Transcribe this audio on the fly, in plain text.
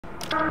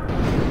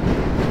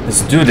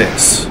Let's do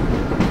this.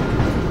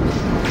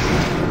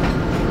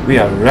 We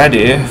are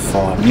ready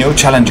for new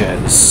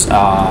challenges.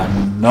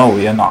 No,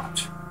 we are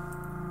not.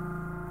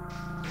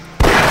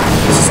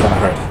 This is gonna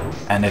hurt.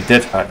 And it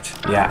did hurt,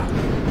 yeah.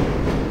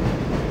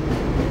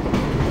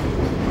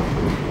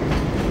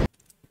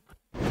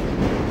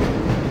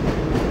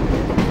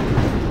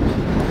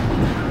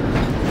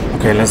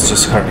 Okay, let's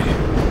just hurry.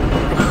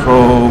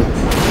 Hope.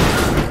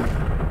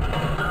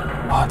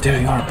 Oh,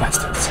 there you are,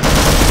 bastards.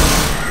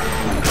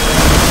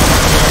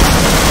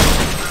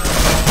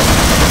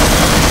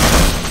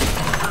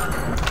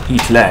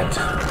 Eat lead.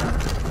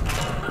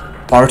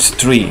 Part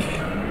 3.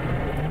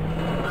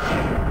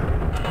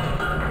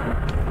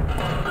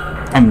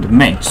 I'm the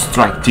main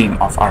strike team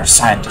of our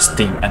scientist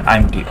team, and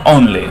I'm the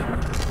only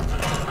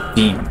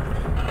team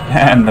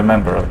and a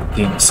member of the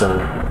team, so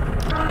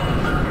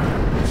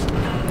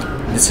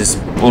this is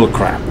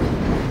bullcrap.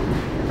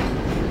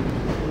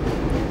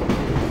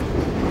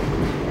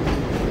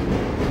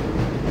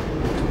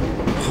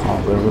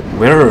 Oh,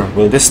 where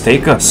will this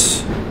take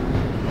us?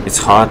 It's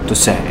hard to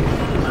say.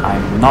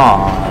 I'm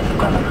not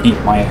gonna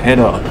beat my head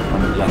up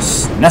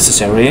unless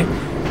necessary.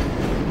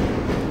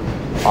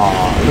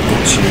 Oh, look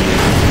at you.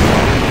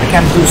 I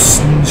can't do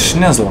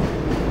schnizzle.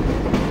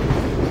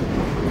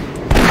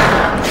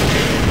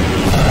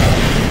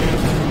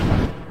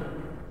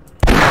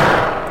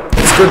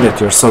 It's good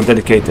that you're so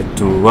dedicated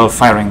to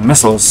well-firing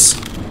missiles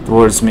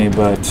towards me,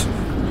 but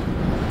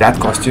that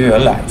cost you your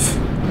life.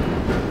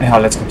 Anyhow,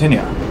 let's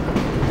continue.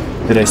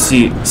 Did I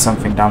see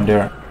something down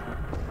there?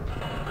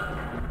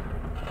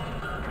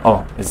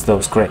 Oh, it's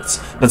those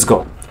crates. Let's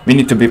go. We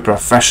need to be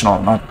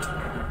professional, not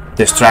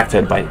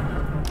distracted by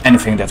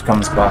anything that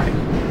comes by.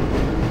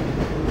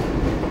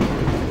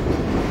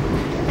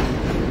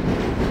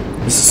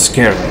 This is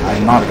scary.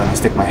 I'm not gonna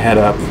stick my head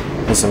up.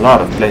 There's a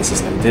lot of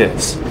places like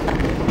this.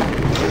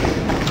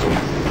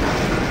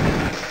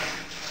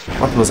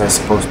 What was I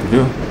supposed to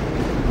do?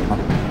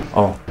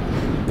 Oh,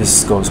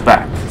 this goes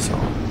back, so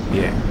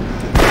yeah.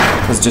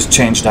 Let's just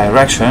change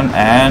direction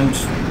and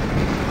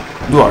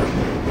do our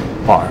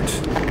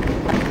part.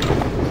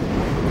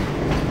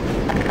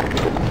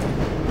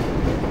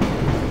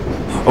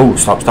 Oh,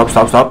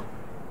 stop.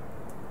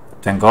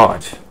 Thank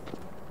God.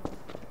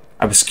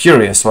 I was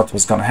curious what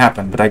was gonna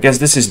happen, but I guess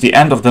this is the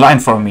end of the line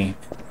for me.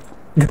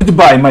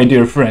 Goodbye, my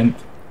dear friend.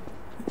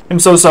 I'm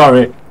so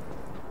sorry.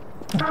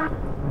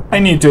 I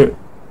need to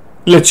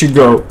let you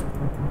go.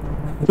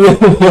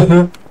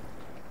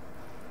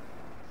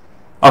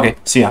 Okay,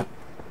 see ya.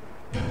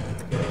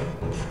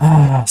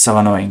 So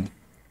annoying.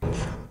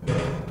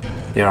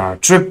 There are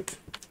trip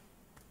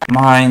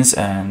mines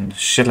and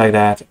shit like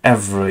that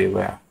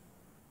everywhere.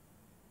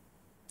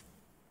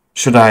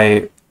 Should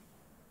I...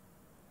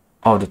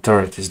 Oh, the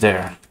turret is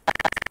there.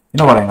 You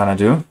know what I'm gonna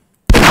do?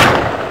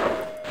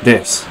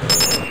 This.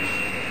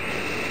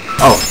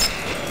 Oh.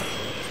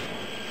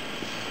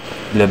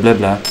 Blah blah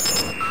blah.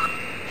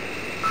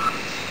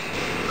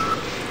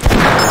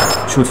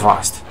 Shoot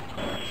fast.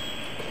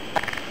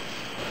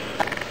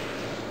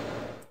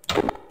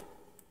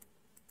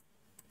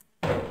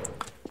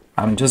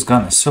 I'm just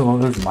gonna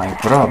solve my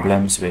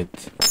problems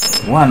with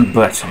one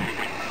button.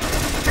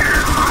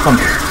 Come.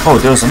 Oh,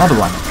 there's another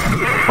one.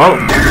 Oh,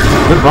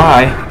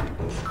 goodbye.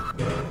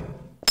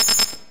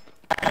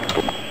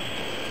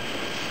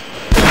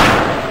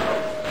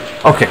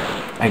 Okay,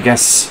 I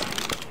guess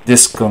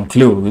this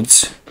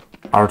concludes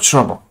our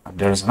trouble. And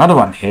there's another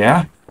one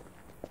here.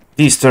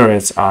 These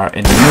turrets are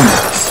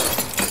innumerous,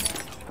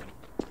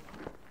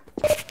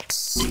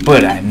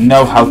 but I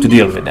know how to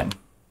deal with them.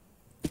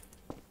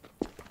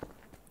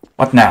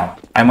 What now?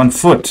 I'm on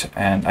foot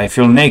and I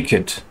feel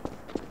naked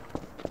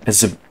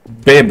as a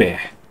baby.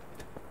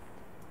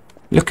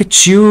 Look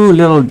at you,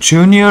 little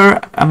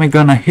junior. Am I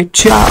gonna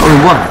hit ya or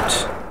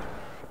what?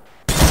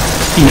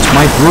 Eat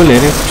my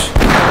bullet.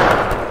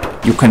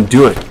 You can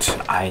do it.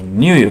 I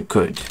knew you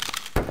could.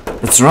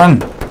 Let's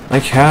run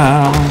like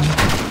hell.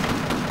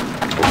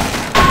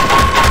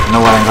 You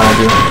know what I'm gonna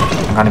do?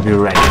 I'm gonna be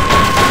ready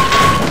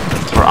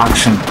for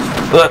action.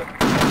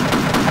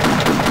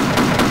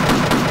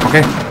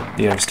 Okay,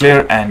 the air is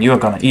clear and you are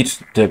gonna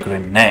eat the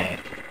grenade.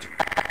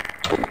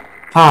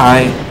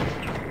 Hi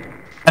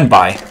and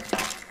bye.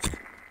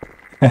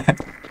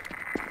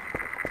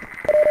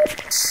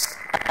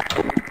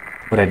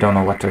 But I don't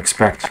know what to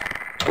expect.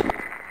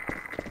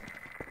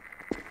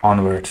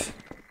 Onward.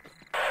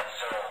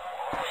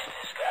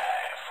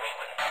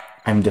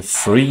 I'm the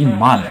free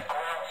man.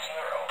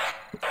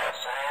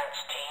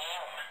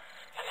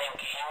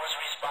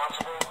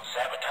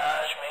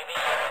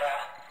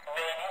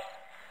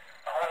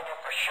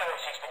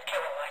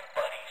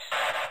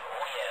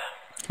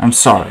 I'm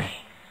sorry.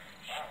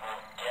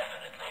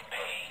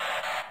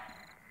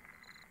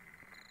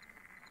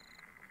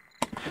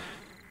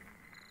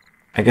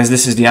 I guess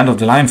this is the end of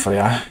the line for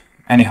ya.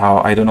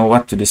 Anyhow, I don't know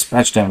what to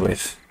dispatch them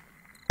with.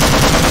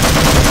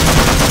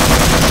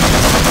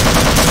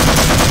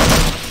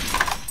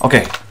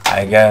 Okay,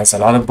 I guess a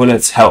lot of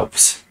bullets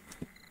helps.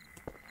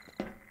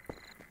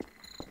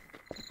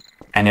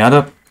 Any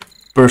other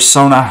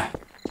persona?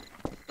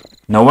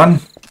 No one?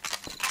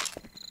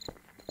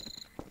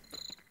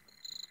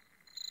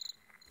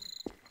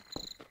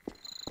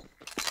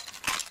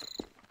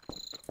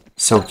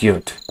 So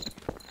cute.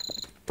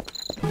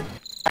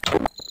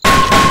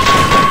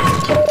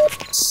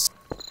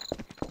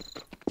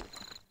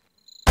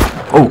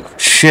 Oh,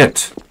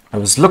 shit. I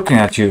was looking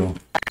at you.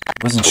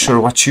 Wasn't sure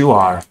what you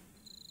are.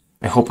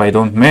 I hope I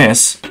don't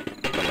miss.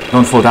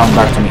 Don't fall down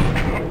back to me.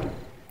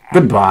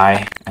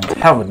 Goodbye, and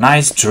have a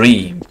nice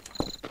dream.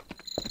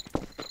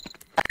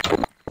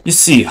 You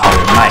see how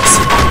nice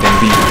it can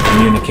be to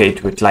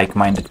communicate with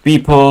like-minded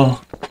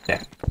people.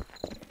 Yeah.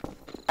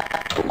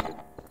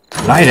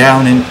 Lie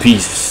down in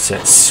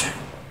pieces.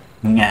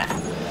 Nah.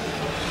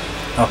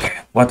 Okay,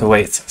 what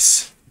awaits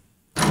us?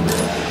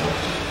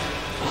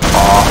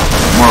 Oh,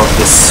 more of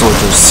this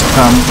soldier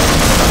scum.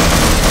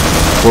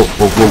 Whoa,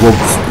 whoa, whoa,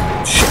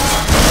 whoa. Shit.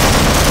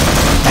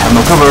 I have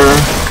no cover.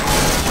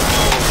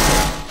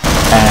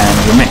 And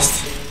you missed.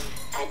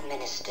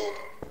 Administered.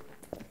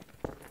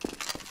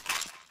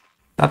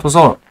 That was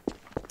all.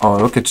 Oh,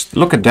 look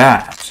at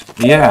that.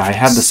 Yeah, I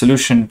had the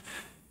solution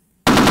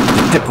at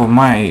the tip of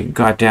my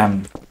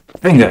goddamn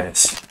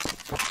fingers.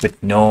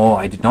 But no,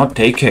 I did not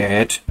take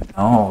it.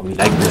 No, we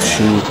like to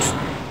shoot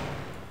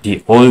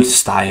the old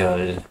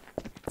style.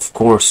 Of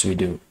course we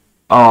do.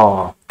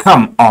 Oh,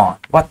 come on.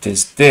 What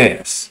is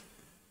this?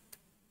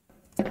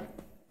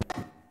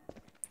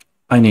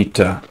 I need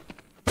to...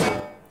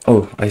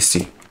 Oh, I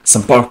see.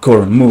 Some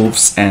parkour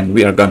moves and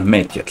we are gonna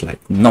make it like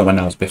no one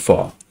else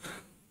before.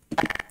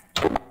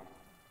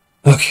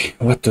 Okay,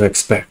 what to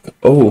expect?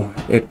 Oh,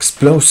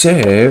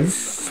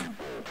 explosive.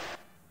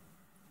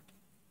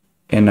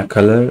 In a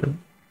color,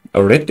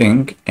 a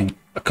rating in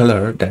a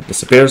color that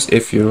disappears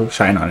if you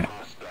shine on it.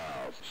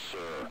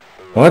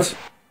 What?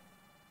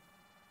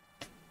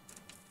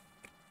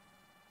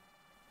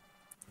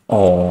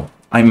 Oh,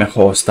 I'm a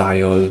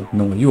hostile.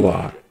 No, you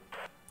are.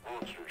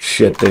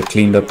 Shit, they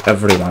cleaned up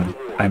everyone,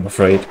 I'm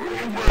afraid.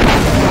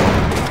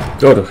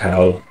 Go to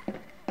hell.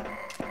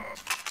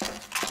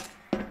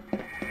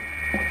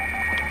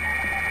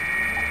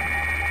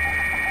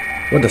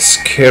 What a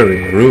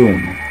scary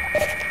room.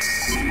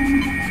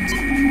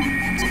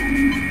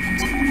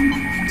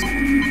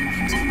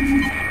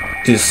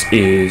 This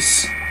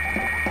is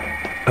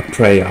a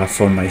prayer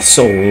for my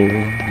soul.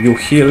 You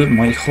heal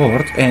my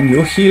heart and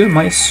you heal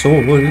my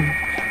soul.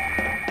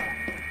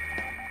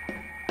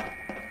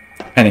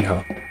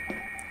 Anyhow,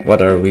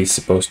 what are we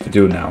supposed to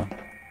do now?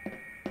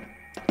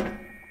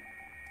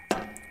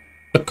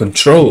 A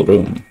control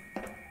room.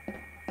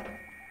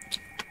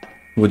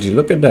 Would you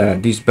look at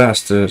that? These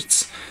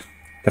bastards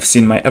have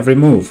seen my every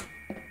move.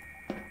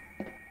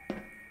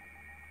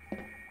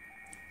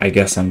 I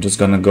guess I'm just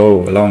gonna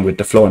go along with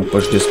the flow and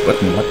push this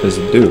button. What does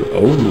it do?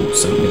 Oh,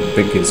 something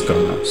big is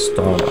gonna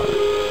start.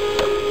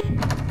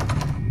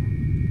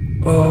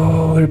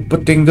 Oh, we're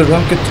putting the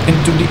rocket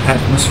into the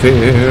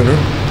atmosphere.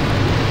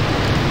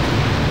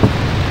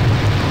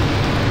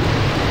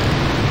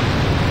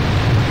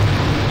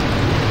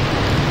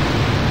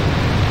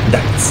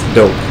 That's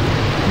dope.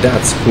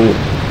 That's cool.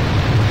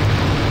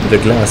 The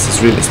glass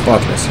is really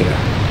spotless here.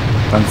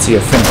 Can't see a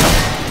thing.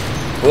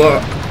 Whoa,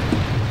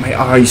 my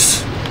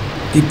eyes.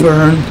 They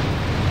burn.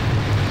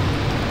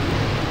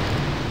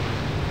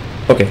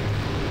 Okay,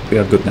 we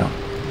are good now.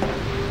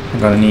 I'm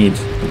gonna need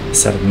a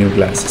set of new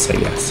glasses, I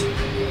guess.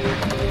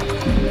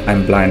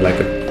 I'm blind like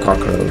a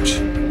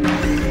cockroach.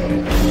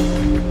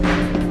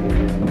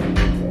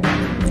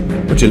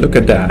 Would you look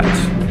at that?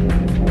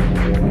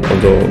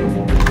 Although,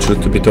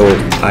 truth to be told,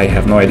 I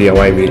have no idea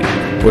why we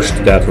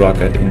pushed that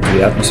rocket into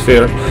the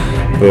atmosphere,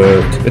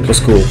 but it was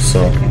cool,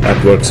 so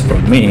that works for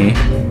me.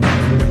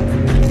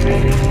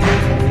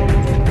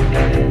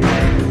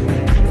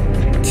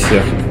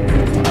 Yeah.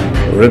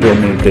 Riddle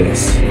me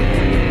this.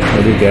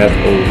 How do you get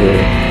over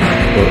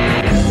or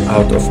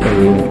out of a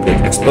room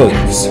with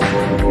explosives?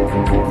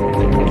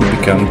 You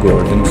become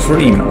Gordon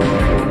Freeman.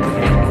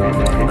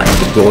 I'm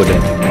the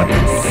Gordon, not the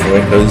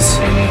Freckles.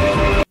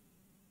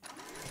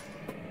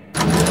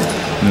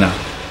 Now,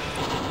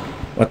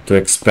 what to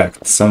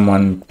expect?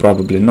 Someone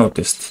probably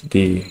noticed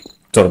the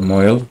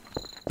turmoil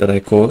that I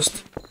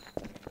caused.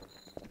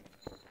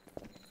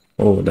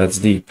 Oh, that's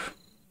deep.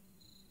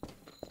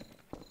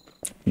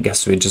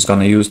 Guess we're just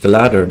gonna use the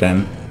ladder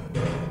then.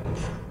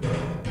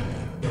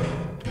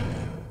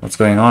 What's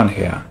going on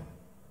here?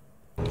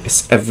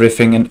 Is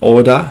everything in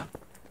order?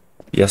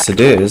 Yes, it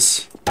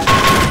is.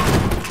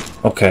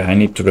 Okay, I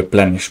need to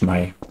replenish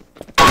my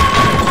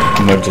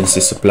emergency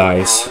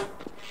supplies.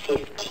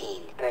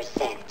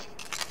 15%.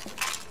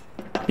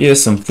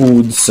 Here's some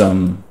food,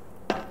 some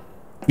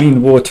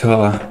clean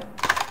water.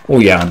 Oh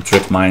yeah, and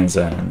trip mines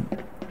and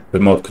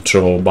remote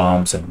control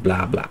bombs and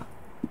blah blah.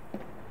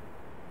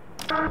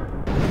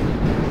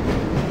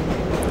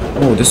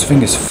 Oh, this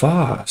thing is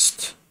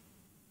fast.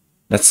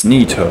 That's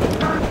neato.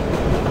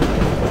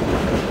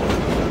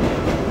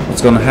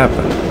 What's gonna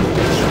happen?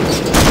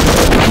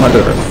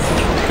 Mother.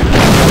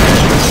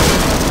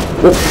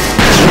 Oh.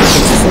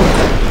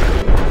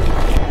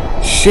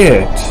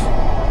 Shit.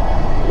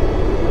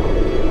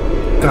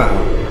 God,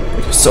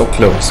 it was so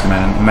close,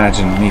 man.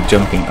 Imagine me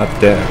jumping up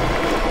there.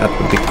 That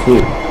would be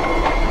cool.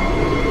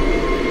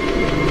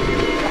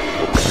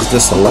 Is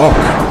this a lock?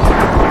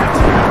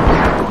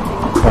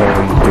 Oh,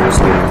 those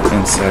little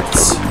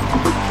insects.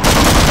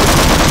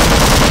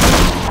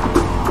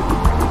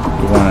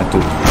 You wanted to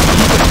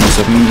eat a piece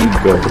of me?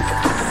 Go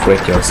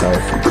freak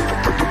yourself.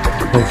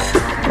 Oh,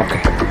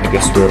 okay, I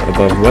guess we're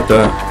above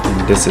water,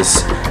 and this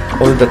is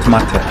all that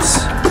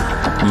matters.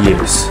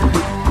 Yes.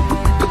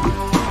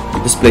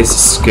 This place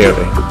is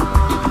scary.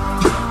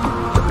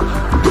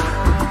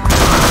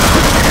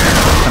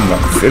 I'm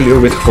gonna fill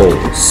you with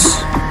holes.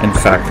 In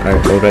fact, I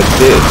already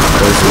did.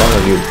 There's a lot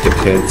of you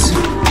dickheads.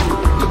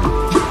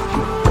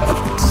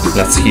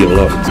 Let's heal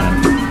up,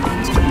 man.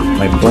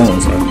 My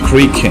bones are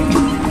creaking.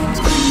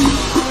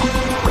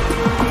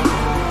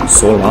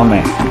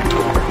 Solame.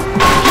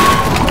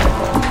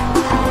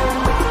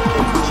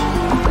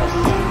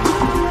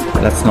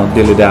 Let's not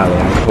dilly-dally.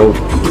 I hope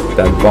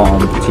that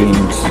bomb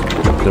cleaned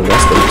the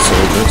rest of the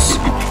soldiers.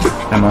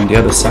 I'm on the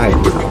other side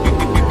now.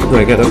 How do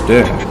I get up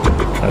there?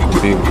 That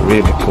would be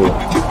really cool.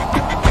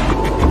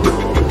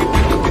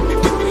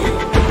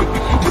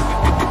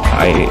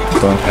 I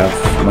don't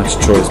have much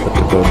choice but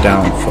to go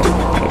down for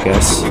now, I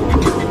guess.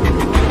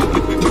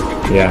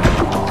 Yeah,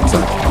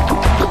 exactly.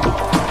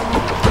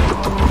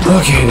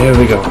 Okay, there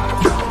we go.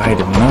 I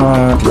do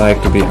not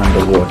like to be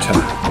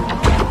underwater.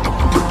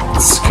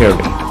 It's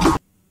scary.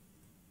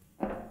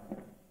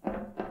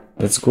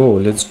 Let's go,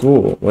 let's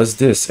go. What's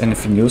this?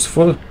 Anything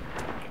useful?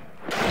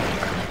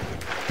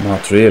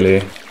 Not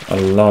really. A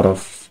lot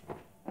of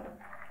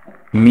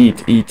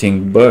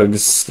meat-eating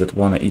bugs that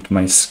want to eat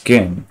my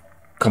skin.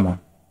 Come on.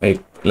 Hey,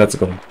 let's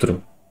go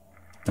through.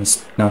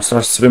 And now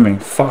start swimming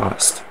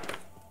fast.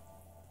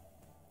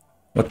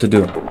 What to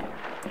do?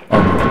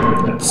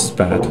 Oh, this is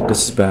bad.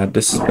 This is bad.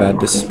 This is bad.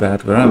 This is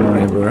bad. Where am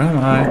I? Where am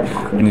I?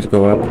 I need to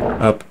go up,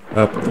 up,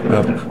 up,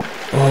 up.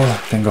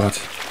 Oh, thank God.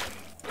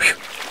 Whew.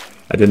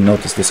 I didn't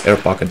notice this air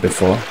pocket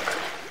before.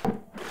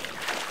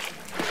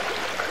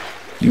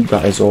 You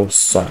guys all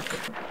suck.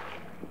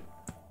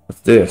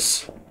 What's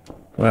this?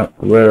 Well,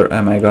 where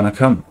am I gonna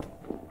come?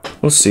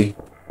 We'll see.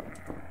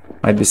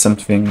 Might be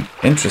something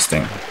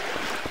interesting.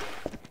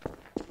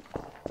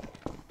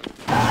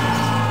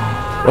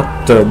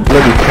 What the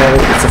bloody hell?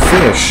 It's a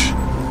fish!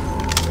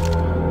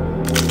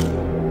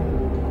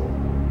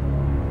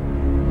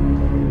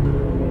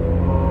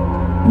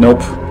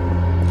 Nope.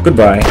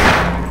 Goodbye.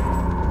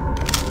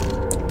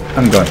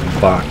 I'm going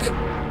back.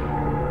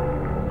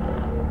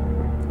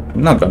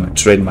 I'm not gonna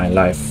trade my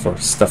life for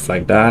stuff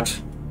like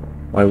that.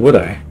 Why would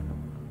I?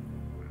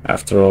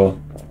 After all,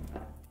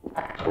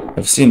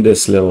 I've seen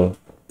this little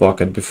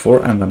pocket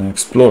before. I'm gonna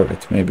explore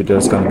it. Maybe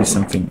there's gonna be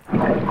something,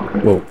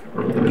 whoa,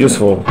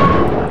 useful.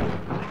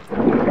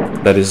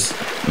 That is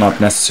not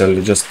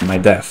necessarily just my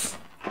death.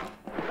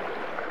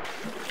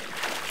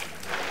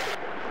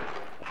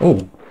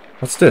 Oh,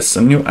 what's this?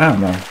 A new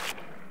ammo.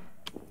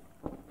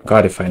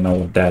 God, if I know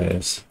what that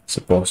is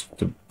supposed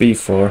to be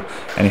for.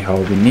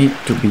 Anyhow, we need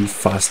to be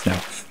fast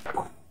now.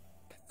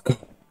 Go.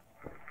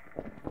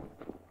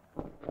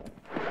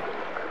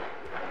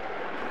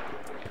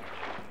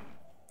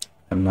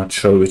 I'm not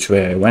sure which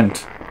way I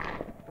went.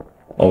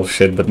 Oh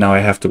shit, but now I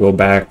have to go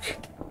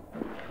back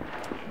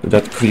to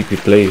that creepy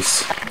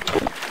place.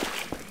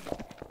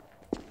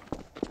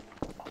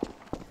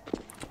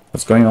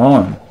 What's going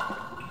on?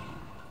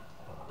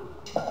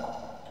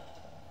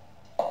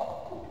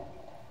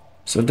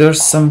 So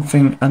there's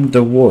something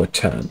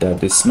underwater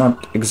that is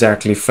not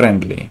exactly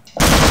friendly.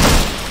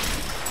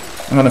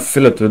 I'm gonna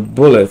fill it with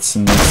bullets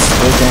and it's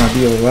all gonna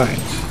be alright.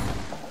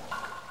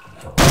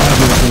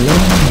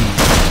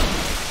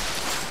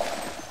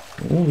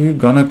 Oh, we're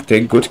gonna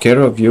take good care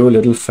of you,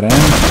 little friend.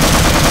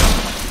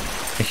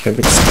 I have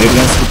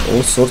experience with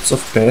all sorts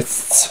of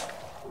pests,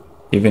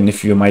 even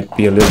if you might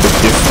be a little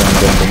bit different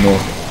than the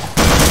normal.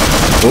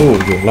 Oh,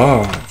 you're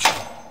large.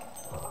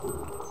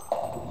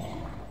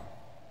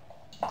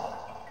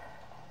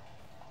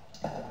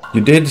 You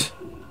did?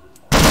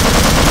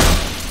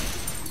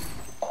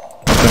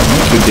 I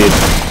think you did.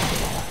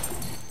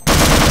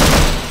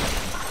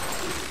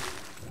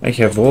 I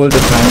have all the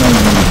time I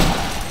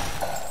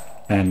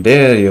need. And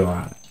there you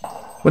are.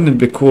 Wouldn't it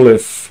be cool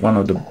if one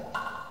of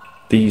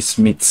these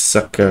meat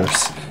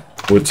suckers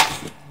would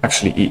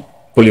actually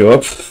pull you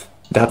up?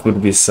 That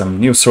would be some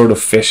new sort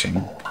of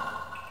fishing.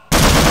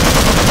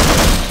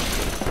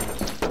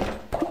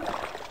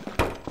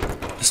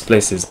 This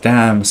place is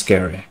damn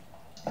scary.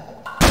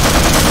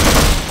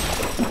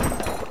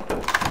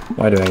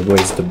 Why do I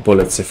waste the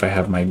bullets if I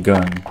have my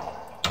gun?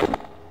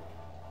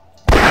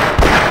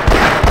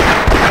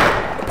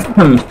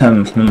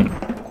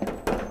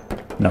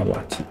 Now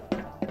what?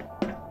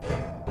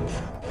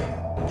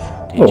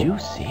 Did you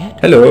see it?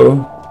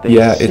 Hello. They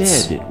Yeah, said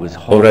it's it was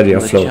already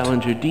hauled from afloat. the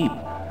Challenger Deep,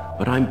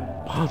 but I'm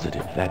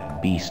positive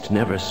that beast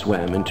never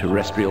swam in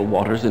terrestrial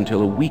waters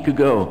until a week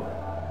ago.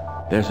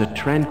 There's a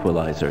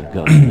tranquilizer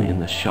gun in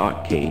the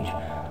shark cage,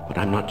 but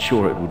I'm not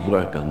sure it would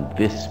work on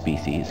this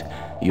species.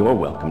 You're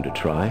welcome to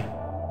try.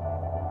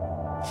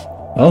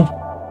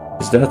 Well,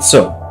 is that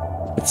so?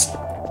 It's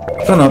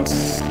gonna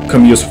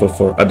come useful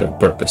for other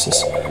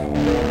purposes.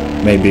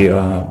 Maybe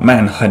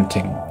man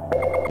hunting,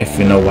 if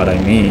you know what I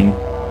mean.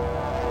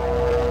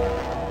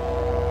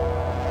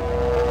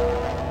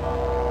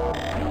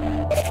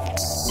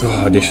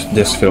 Oh,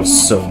 this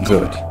feels so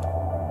good.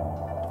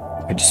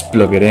 I just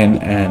plug it in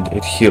and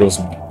it heals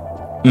me.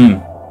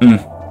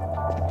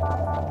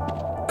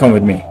 Come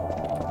with me.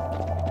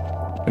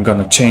 I'm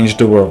gonna change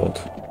the world.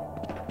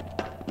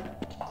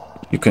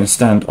 You can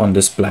stand on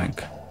this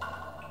plank.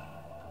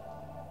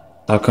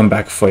 I'll come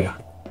back for you.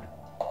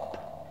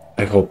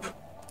 I hope.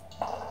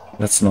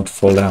 Let's not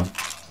fall down.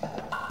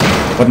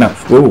 What now?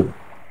 Whoa.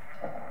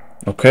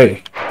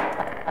 Okay.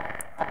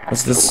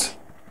 What's this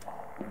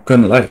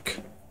gun like?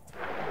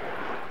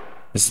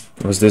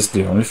 Was this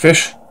the only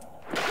fish?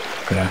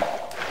 Yeah,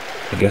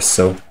 I guess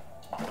so.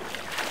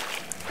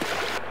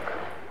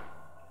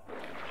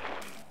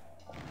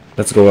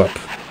 Let's go up.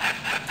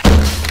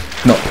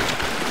 No.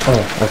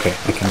 Oh, okay.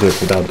 I can do it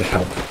without the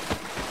help.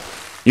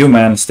 You,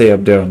 man, stay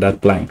up there on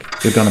that plank.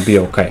 You're gonna be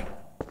okay.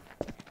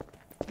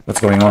 What's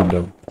going on,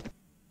 though?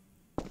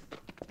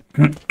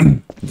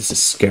 This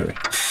is scary.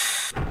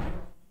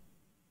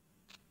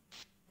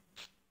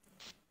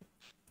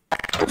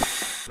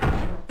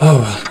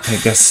 Oh, I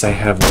guess I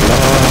have a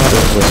lot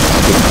of work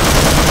to do.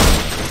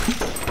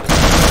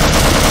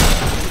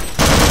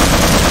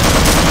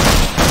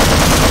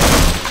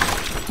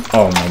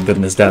 Oh my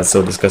goodness, that's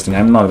so disgusting.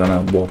 I'm not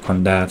gonna walk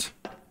on that.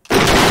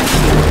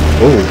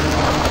 Oh.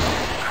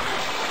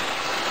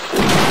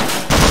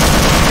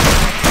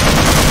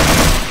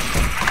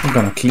 I'm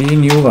gonna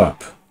clean you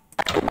up.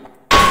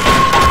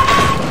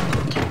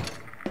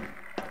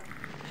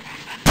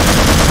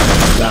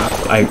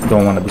 I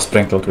don't want to be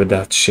sprinkled with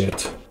that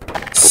shit.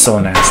 So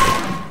nasty.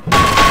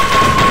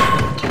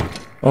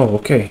 Oh,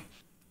 okay.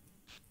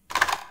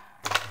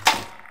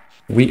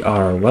 We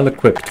are well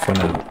equipped for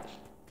now.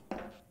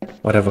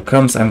 Whatever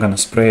comes, I'm gonna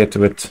spray it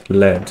with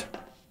lead.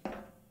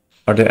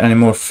 Are there any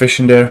more fish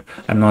in there?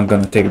 I'm not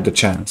gonna take the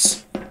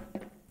chance.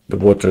 The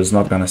water is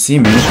not gonna see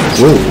me.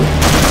 Whoa!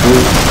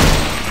 Whoa.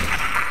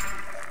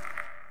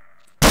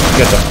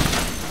 Get down.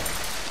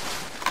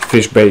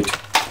 Fish bait.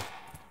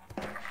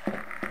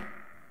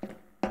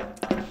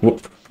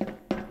 Whoop.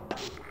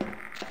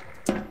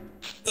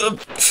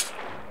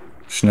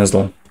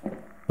 Schnizzle.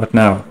 What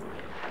now?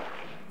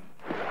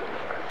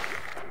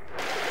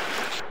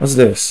 What's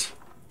this?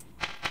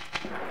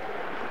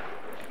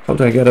 How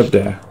do I get up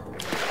there?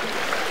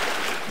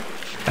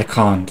 I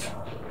can't.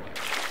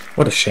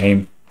 What a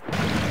shame.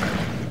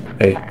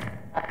 Hey.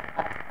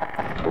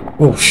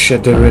 Oh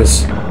shit, there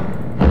is.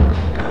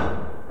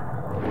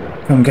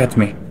 Come get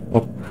me.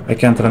 Oh, I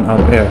can't run out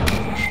of air.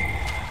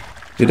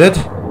 You did?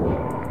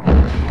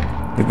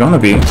 You're gonna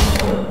be.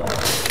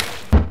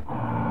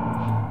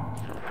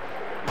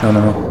 No, no,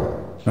 no.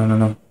 No, no,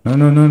 no. No,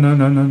 no, no, no,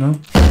 no, no, no.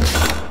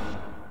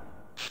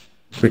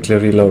 Quickly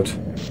reload.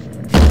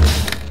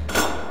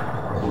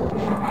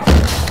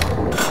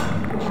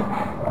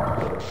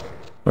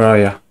 Where are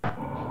ya?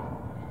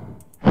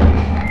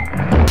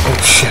 Oh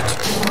shit.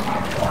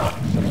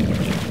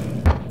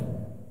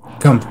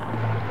 Come.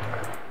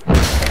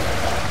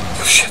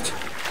 Oh shit.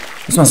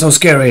 This one's so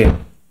scary.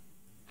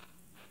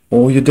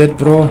 Oh, you dead,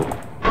 bro?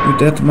 You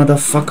dead,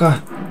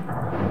 motherfucker?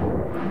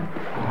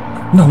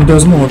 No,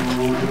 there's more.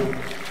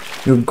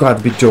 You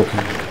gotta be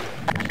joking.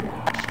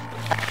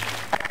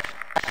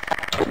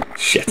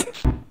 Shit.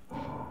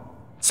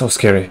 So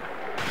scary.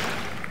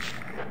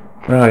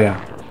 Where are ya?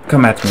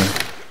 Come at me.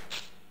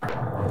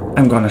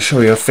 I'm gonna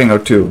show you a thing or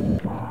two.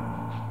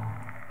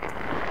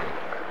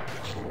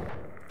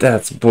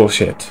 That's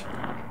bullshit.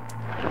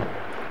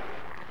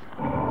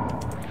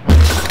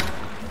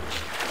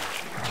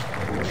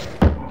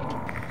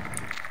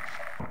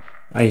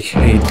 I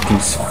hate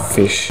these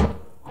fish.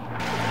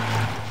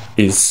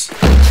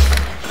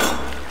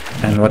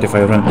 And what if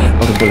I run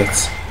out of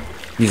bullets?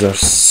 These are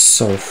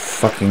so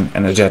fucking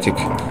energetic.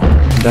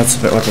 That's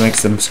what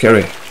makes them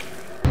scary.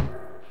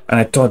 And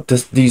I thought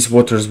these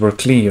waters were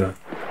clear.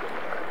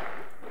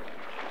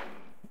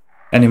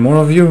 Any more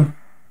of you?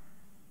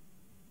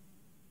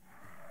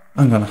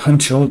 I'm gonna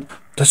hunt you all.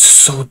 That's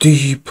so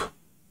deep.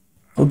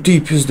 How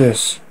deep is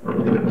this?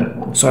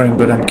 Sorry,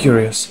 but I'm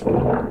curious.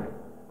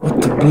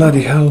 What the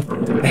bloody hell?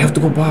 I have to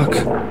go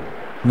back.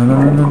 No,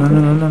 no, no, no, no,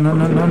 no, no, no,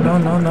 no, no, no,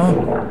 no,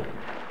 no.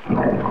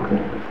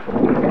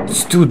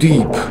 It's too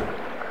deep.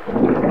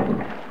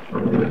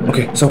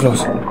 Okay, so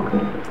close.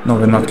 No,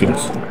 we're not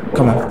close.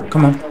 Come on,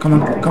 come on, come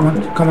on, come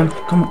on, come on,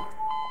 come on.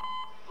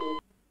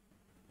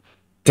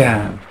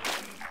 Damn.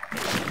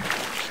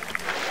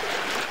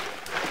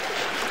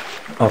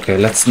 Okay,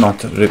 let's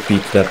not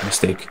repeat that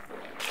mistake.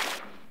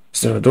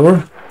 Is there a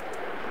door?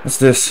 What's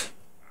this?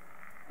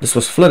 This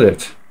was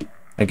flooded,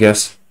 I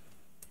guess.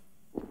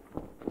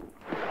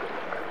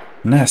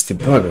 Nasty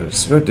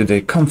buggers, where did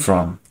they come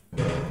from?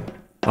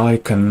 I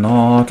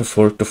cannot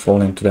afford to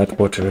fall into that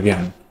water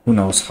again. Who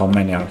knows how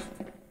many are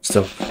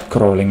still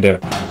crawling there.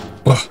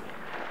 Ugh.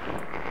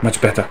 Much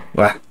better.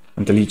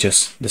 And the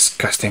leeches.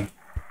 Disgusting.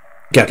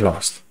 Get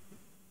lost.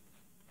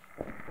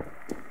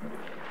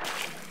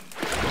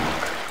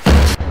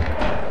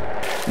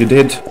 You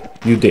did.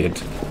 You did.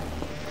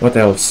 What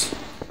else?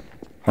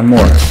 One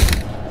more.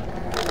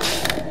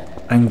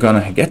 I'm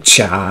gonna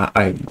getcha.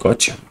 I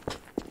gotcha.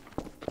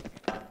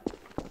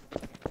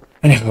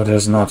 Anyhow,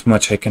 there's not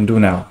much I can do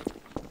now.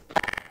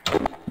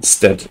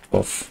 Instead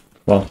of,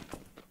 well,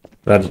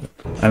 rather,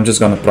 I'm just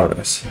gonna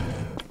progress.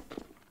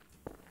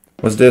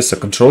 What's this? A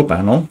control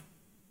panel?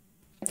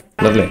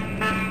 Lovely.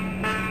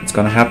 It's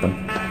gonna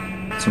happen.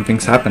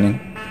 Something's happening.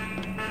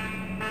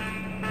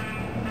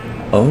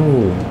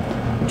 Oh,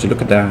 would you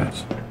look at that?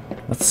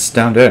 What's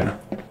down there?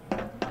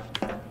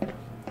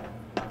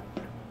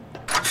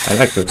 I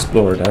like to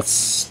explore,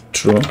 that's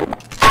true.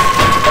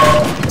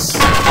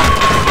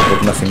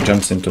 But nothing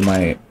jumps into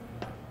my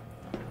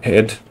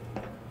head.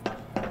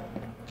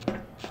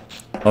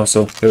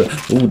 Also,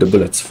 ooh, the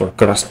bullets for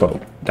crossbow.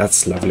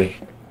 That's lovely.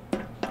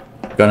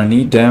 Gonna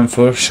need them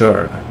for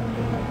sure.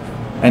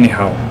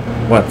 Anyhow,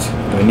 what?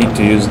 Do I need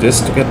to use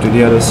this to get to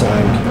the other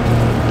side?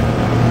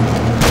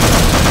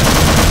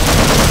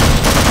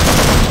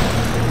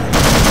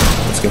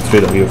 Let's get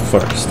rid of you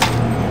first.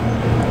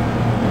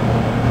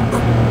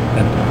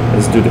 And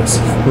let's do this.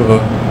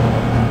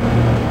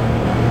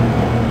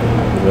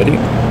 Ready?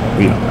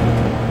 We are.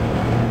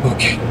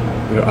 Okay,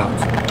 we're out.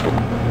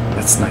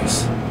 That's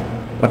nice.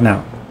 What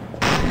now?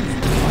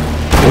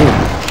 Ooh.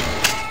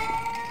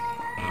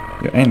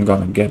 You ain't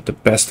gonna get the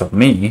best of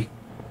me.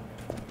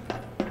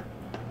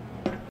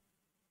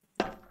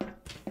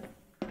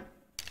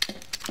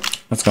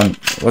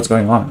 What's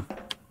going on?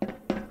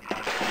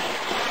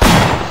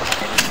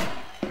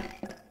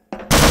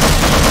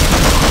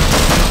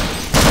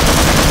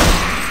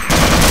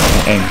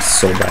 My aim's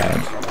so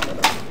bad.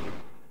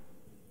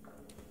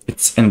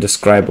 It's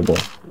indescribable.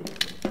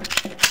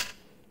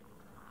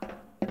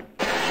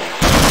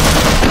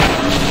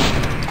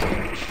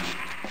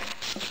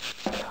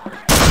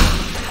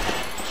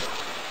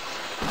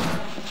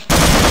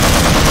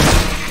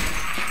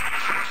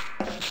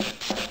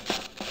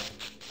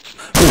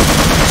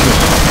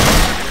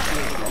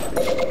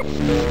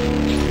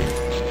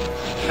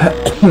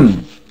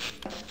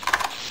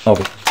 Oh,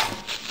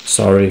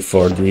 sorry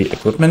for the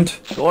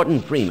equipment.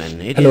 Gordon Freeman,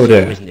 Hello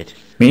there. Isn't it?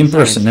 Me in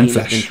person, in Science team has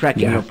flesh. been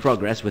tracking Yeah. your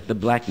progress with the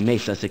Black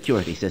Mesa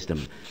security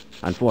system.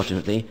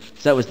 Unfortunately,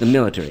 so is the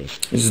military.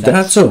 Is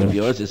that so? suit of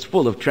yours is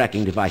full of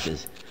tracking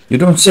devices. You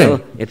don't say.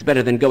 Well, it's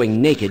better than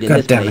going naked in God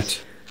this damn place.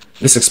 it.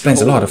 This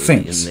explains a lot of Cold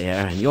things. in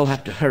there, and you'll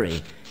have to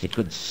hurry. It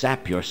could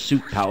sap your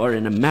suit power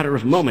in a matter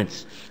of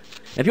moments.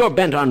 If you're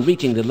bent on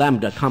reaching the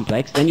Lambda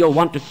complex, then you'll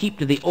want to keep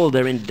to the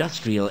older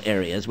industrial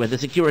areas where the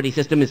security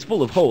system is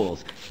full of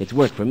holes. It's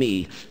worked for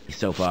me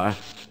so far.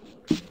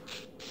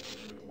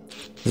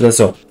 Is that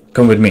so?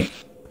 Come with me.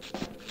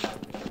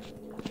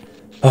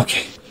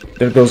 Okay,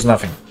 there goes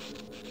nothing.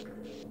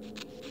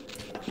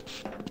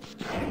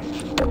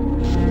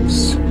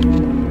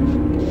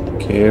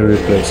 Okay,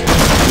 replace.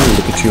 Ooh,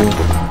 look at you.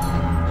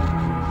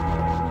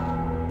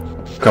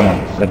 Come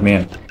on, let me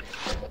in.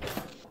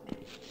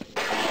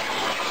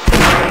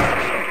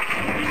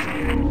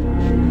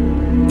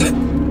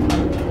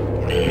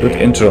 Good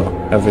intro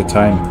every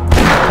time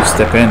you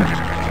step in.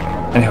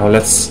 Anyhow,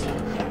 let's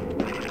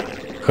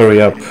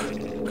hurry up,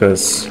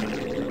 because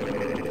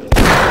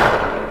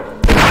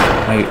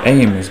my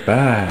aim is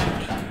bad.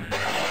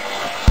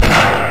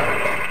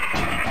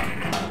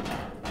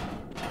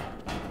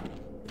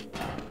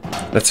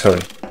 Let's hurry.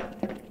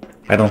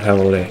 I don't have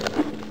all day.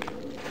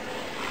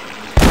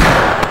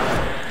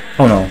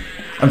 Oh no.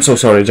 I'm so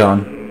sorry,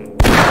 John.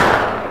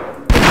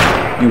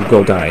 You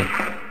go die.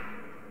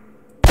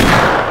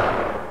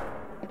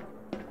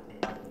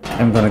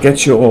 I'm gonna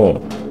get you all.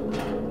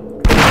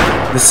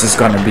 This is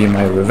gonna be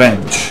my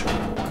revenge.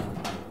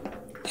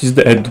 He's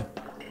dead.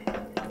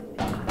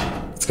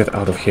 Let's get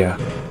out of here.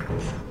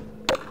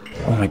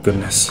 Oh my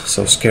goodness,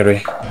 so scary.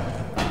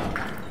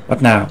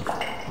 What now?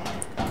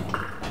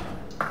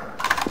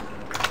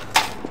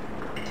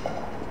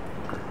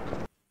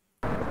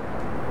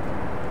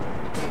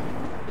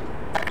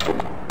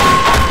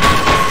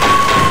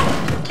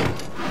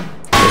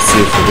 Let's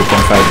see if we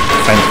can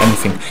find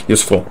anything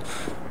useful.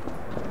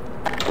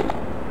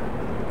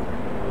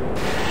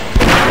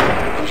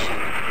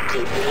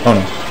 Oh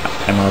no,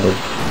 I'm out of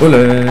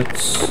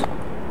bullets.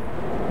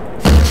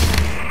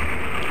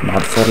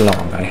 Not for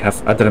long. I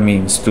have other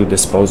means to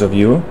dispose of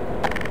you.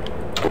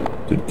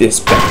 To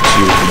dispatch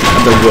you to the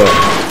underworld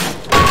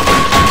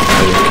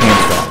where you came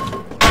from.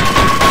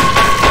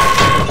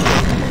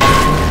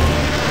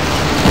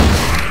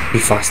 Be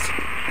fast.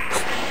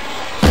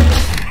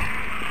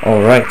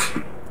 Alright,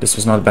 this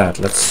was not bad.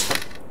 Let's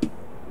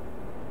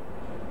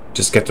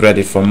just get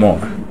ready for more.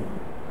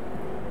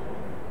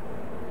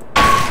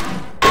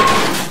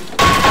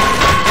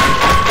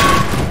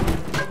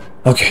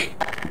 Okay.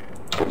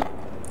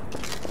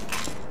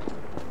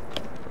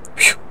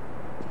 Phew.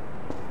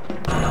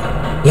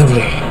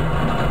 Lovely.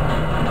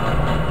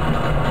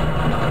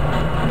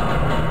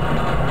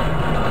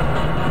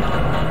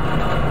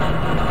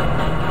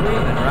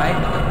 Freeman, right?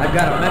 I've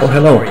got a Oh,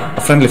 hello.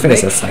 A friendly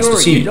face. That's nice to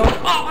see.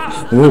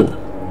 Whoa.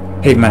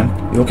 Hey, man.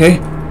 You okay?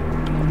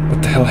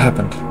 What the hell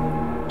happened?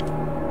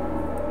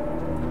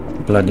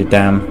 Bloody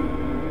damn.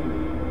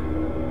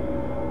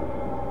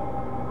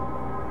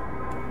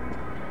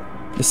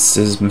 This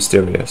is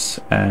mysterious,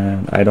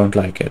 and I don't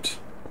like it.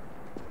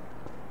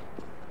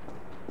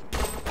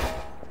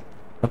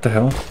 What the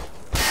hell?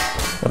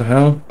 What the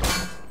hell?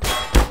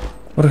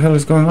 What the hell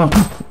is going on?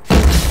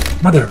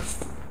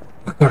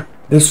 Motherfucker!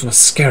 This was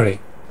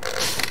scary.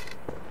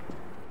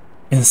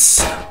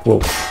 Whoa.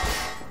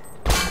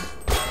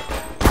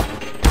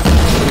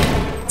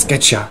 Let's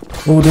get ya.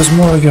 Oh, there's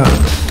more of ya.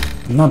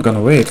 I'm not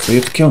gonna wait for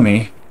you to kill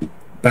me,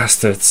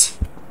 bastards.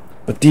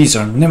 But these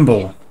are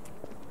nimble.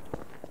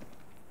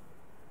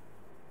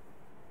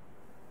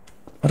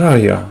 What are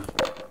ya?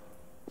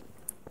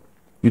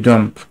 You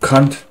dumb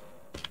cunt.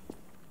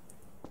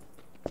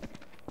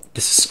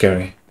 This is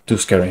scary. Too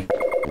scary.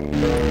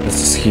 Let's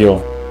just heal.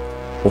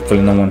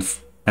 Hopefully no one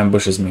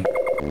ambushes me.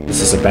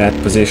 This is a bad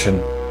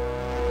position.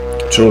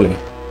 Truly.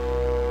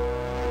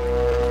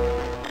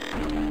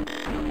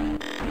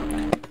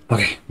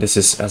 Okay, this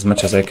is as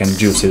much as I can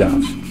juice it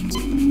out.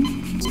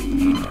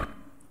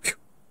 Phew.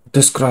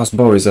 This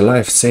crossbow is a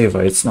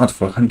lifesaver. It's not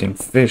for hunting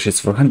fish, it's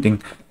for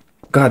hunting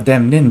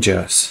goddamn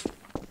ninjas.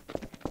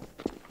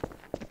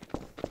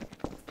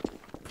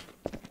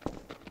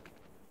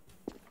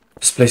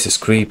 This place is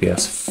creepy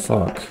as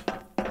fuck.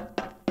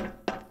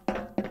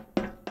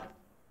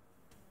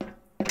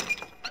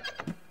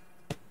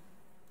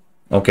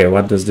 Okay,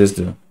 what does this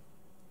do?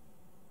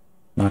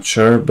 Not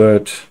sure,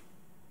 but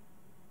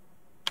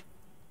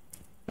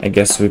I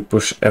guess we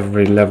push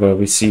every lever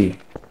we see.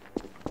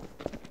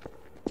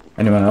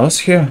 Anyone else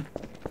here?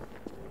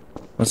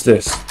 What's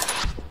this?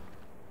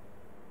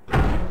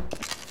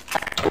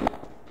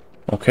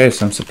 Okay,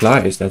 some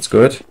supplies, that's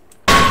good.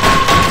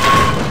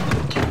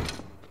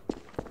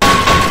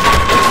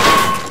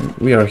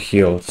 We are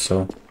healed,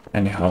 so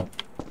anyhow.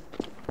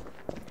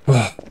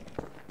 What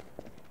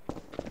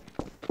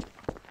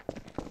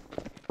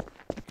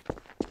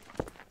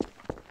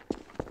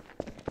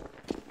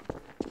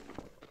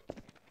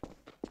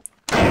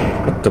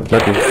the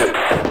bloody...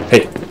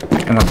 Hey,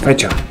 I'm gonna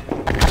fight ya.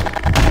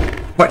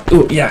 What?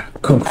 Oh, yeah,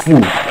 Kung Fu.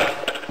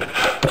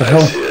 What the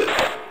hell?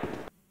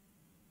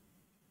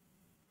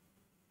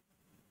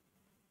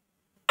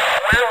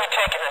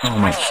 Oh,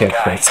 my head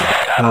hurts like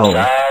hell.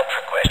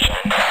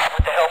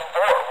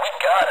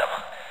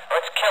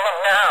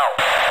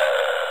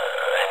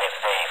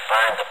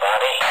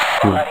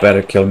 You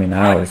better kill me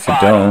now. If you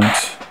don't,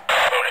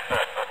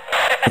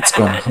 it's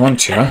gonna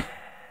haunt ya.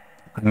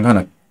 I'm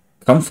gonna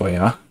come for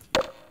ya.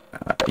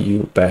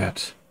 You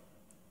bet.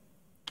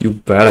 You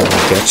better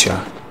get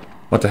ya.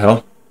 What the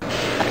hell? I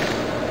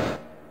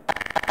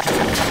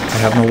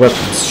have no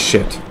weapons.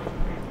 Shit.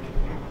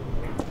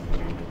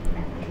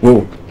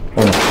 Whoa.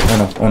 Oh no, oh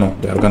no, oh no.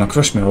 They're gonna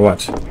crush me or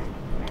what?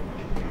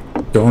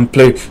 Don't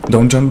play.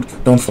 Don't jump.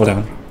 Don't fall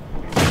down.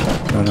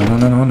 No, no, no,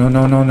 no, no,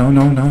 no, no, no,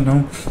 no, no,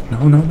 no,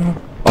 no, no, no.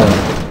 Oh no.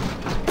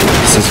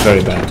 This is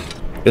very bad,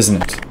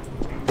 isn't it?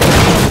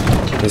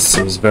 This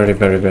is very,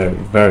 very, very,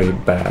 very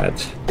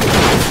bad.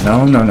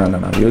 No, no, no, no,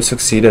 no. You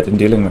succeeded in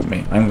dealing with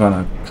me. I'm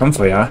gonna come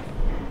for ya.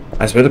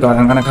 I swear to God,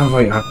 I'm gonna come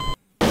for ya.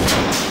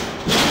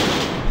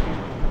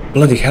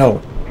 Bloody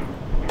hell.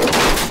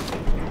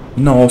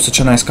 No, such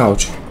a nice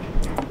couch.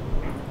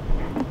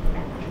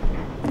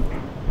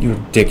 You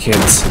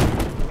dickheads.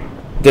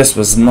 This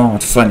was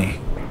not funny.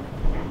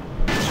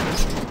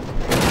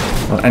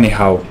 Well,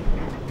 anyhow.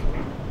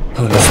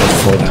 Oh, let's not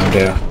fall down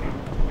there.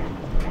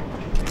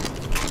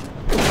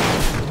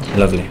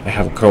 Lovely. I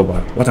have a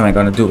crowbar. What am I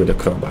gonna do with the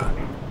crowbar?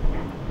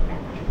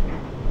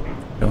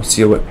 Don't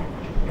see a whip.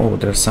 Oh,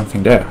 there's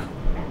something there.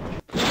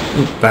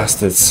 You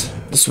bastards.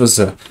 This was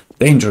a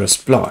dangerous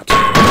plot.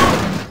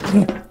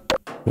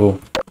 Whoa.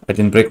 I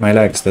didn't break my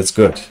legs. That's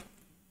good.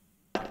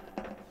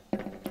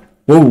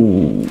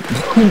 Whoa.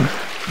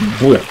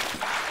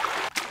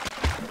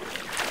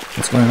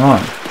 What's going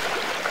on?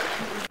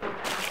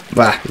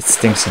 Bah, it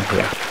stinks in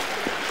here.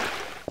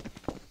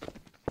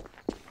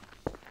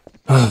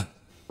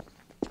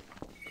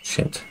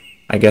 Shit.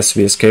 I guess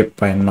we escaped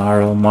by a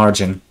narrow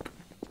margin.